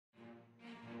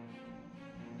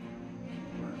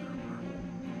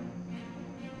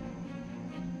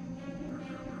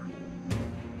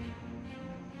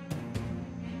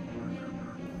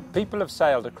People have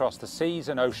sailed across the seas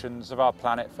and oceans of our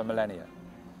planet for millennia.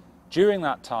 During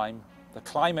that time, the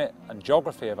climate and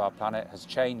geography of our planet has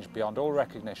changed beyond all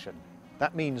recognition.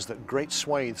 That means that great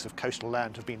swathes of coastal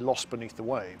land have been lost beneath the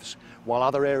waves, while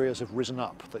other areas have risen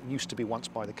up that used to be once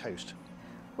by the coast.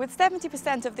 With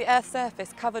 70% of the Earth's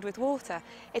surface covered with water,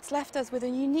 it's left us with a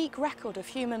unique record of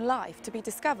human life to be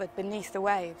discovered beneath the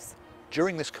waves.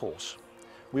 During this course,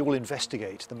 we will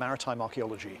investigate the maritime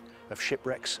archaeology of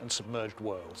shipwrecks and submerged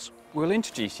worlds. We'll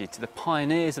introduce you to the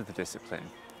pioneers of the discipline,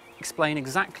 explain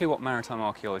exactly what maritime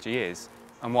archaeology is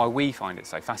and why we find it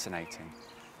so fascinating.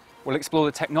 We'll explore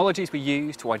the technologies we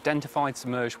use to identify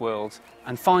submerged worlds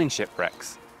and find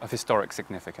shipwrecks of historic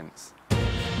significance.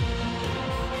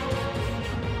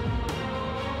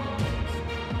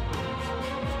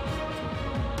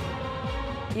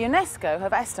 UNESCO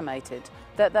have estimated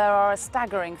that there are a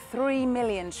staggering 3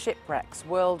 million shipwrecks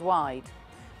worldwide.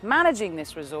 Managing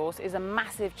this resource is a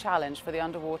massive challenge for the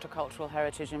underwater cultural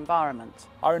heritage environment.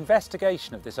 Our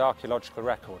investigation of this archaeological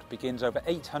record begins over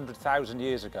 800,000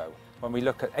 years ago, when we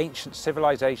look at ancient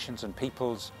civilizations and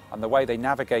peoples and the way they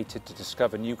navigated to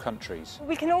discover new countries.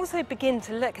 We can also begin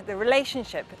to look at the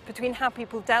relationship between how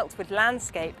people dealt with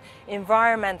landscape,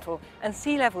 environmental and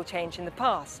sea level change in the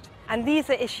past. And these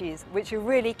are issues which are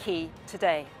really key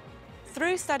today.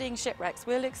 Through studying shipwrecks,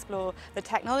 we'll explore the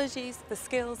technologies, the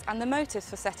skills and the motives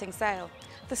for setting sail,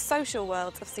 the social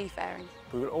worlds of seafaring.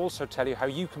 We will also tell you how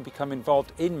you can become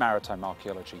involved in maritime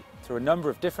archaeology through a number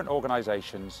of different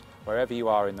organisations wherever you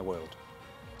are in the world.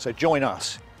 So join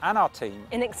us and our team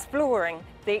in exploring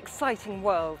the exciting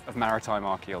world of maritime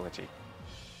archaeology.